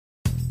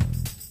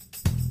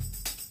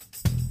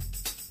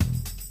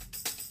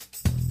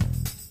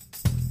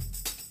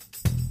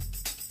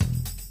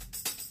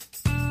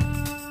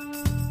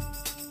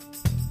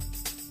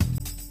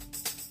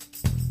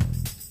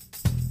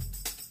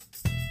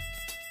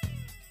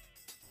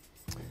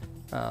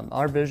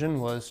Our vision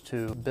was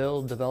to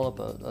develop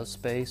a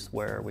space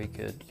where we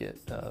could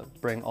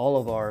bring all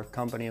of our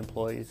company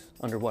employees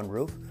under one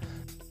roof.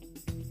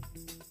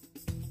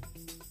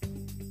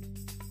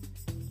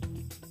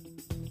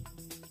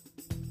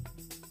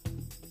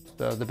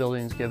 The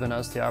building's given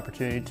us the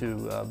opportunity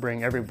to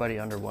bring everybody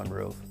under one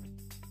roof.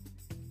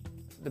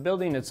 The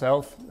building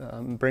itself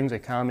brings a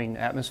calming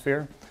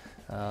atmosphere.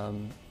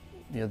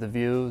 The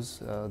views,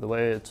 the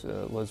way it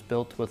was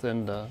built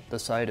within the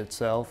site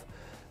itself,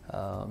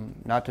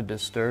 not to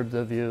disturb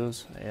the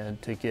views and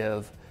to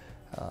give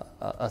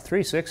a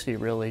 360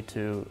 really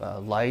to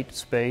light,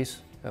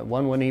 space.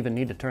 One wouldn't even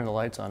need to turn the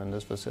lights on in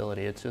this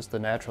facility. It's just the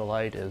natural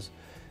light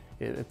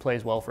it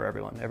plays well for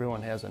everyone.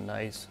 Everyone has a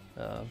nice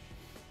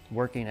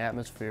working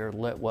atmosphere,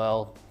 lit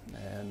well,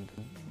 and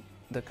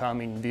the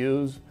calming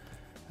views,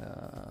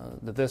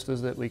 the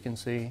vistas that we can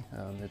see,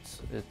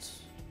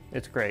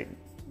 it's great.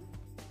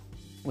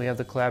 We have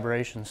the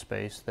collaboration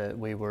space that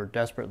we were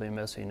desperately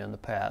missing in the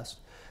past.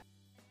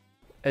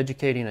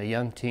 Educating a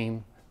young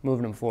team,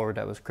 moving them forward,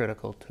 that was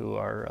critical to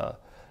our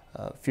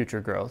future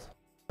growth.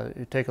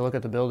 You take a look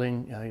at the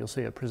building, you'll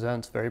see it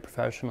presents very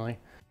professionally.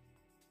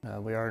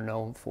 We are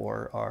known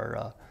for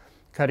our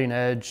cutting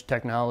edge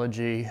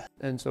technology,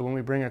 and so when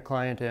we bring a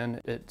client in,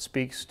 it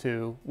speaks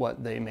to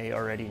what they may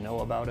already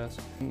know about us.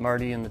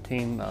 Marty and the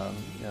team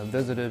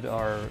visited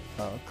our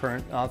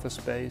current office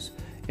space,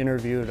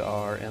 interviewed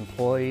our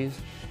employees,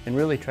 and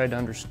really tried to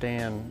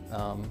understand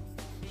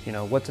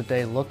what's a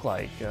day look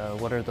like,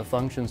 what are the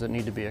functions that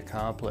need to be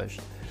accomplished,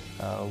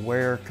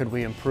 where could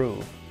we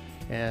improve.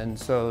 And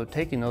so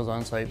taking those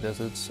on-site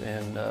visits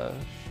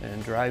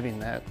and driving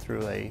that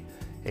through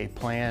a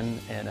plan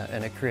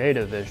and a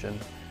creative vision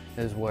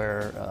is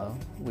where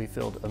we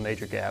filled a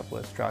major gap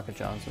with Straka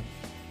Johnson.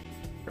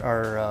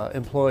 Our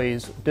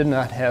employees did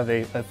not have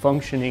a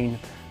functioning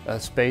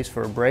space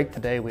for a break.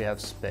 Today we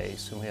have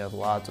space, and we have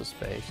lots of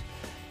space.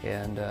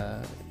 And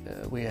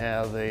we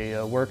have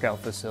a workout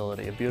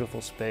facility, a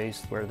beautiful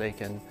space where they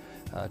can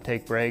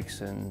take breaks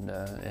and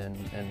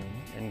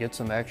get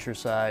some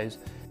exercise.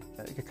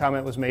 A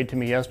comment was made to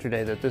me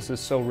yesterday that this is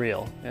so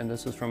real, and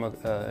this is from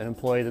an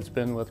employee that's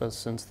been with us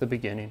since the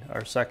beginning,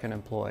 our second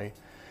employee.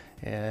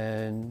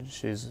 And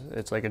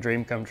it's like a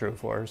dream come true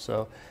for her.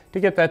 So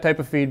to get that type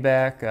of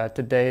feedback,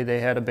 today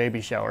they had a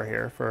baby shower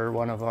here for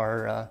one of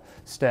our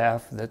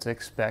staff that's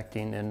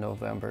expecting in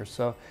November.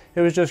 So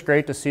it was just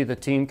great to see the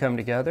team come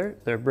together.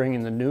 They're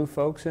bringing the new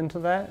folks into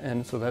that,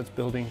 and so that's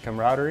building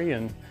camaraderie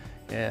and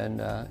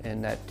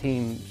that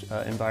team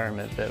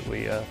environment that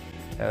we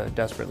are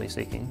desperately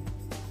seeking.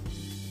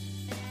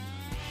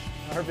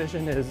 Our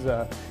vision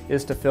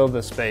is to fill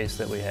the space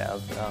that we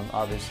have,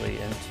 obviously,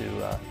 and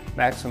to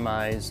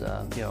maximize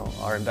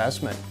our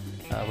investment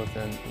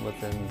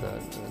within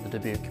the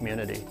Dubuque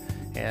community.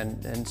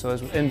 And so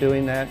in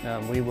doing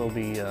that, we will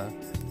be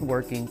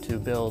working to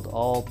build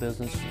all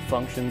business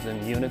functions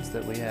and units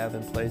that we have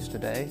in place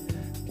today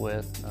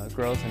with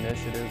growth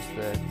initiatives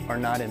that are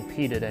not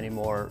impeded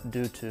anymore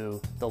due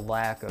to the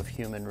lack of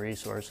human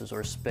resources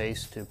or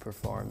space to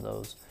perform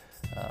those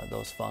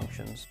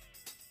functions.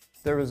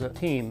 There was a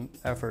team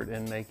effort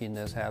in making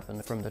this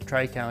happen, from the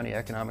Tri-County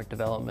Economic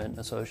Development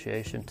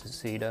Association to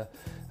CETA,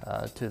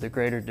 to the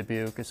Greater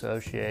Dubuque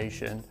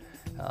Association.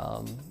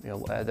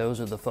 Those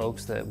are the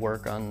folks that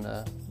work on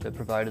that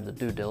provided the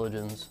due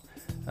diligence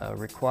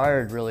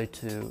required really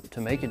to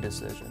make a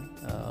decision.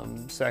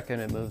 Second,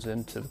 it moves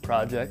into the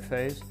project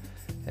phase,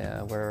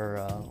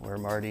 where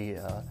Marty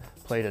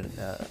played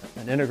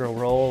an integral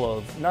role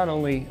of not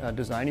only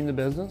designing the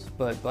business,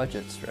 but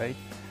budgets, right?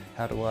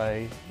 How do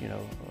I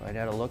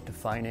had to look to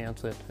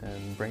finance it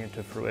and bring it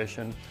to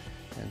fruition.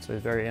 And so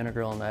he's very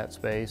integral in that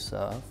space,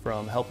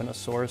 from helping us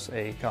source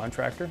a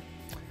contractor.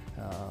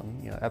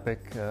 Epic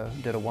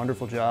did a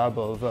wonderful job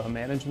of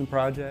managing the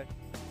project.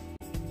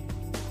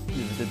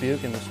 The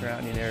Dubuque and the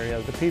surrounding area,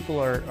 the people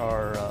are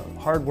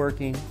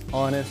hardworking,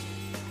 honest,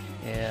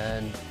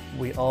 and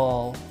we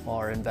all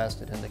are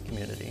invested in the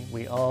community.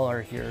 We all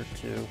are here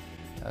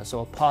so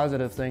a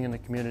positive thing in the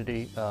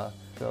community.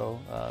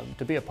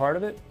 To be a part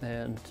of it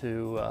and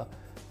to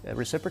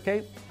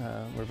reciprocate,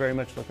 we're very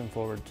much looking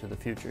forward to the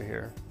future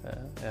here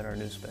at our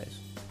new space.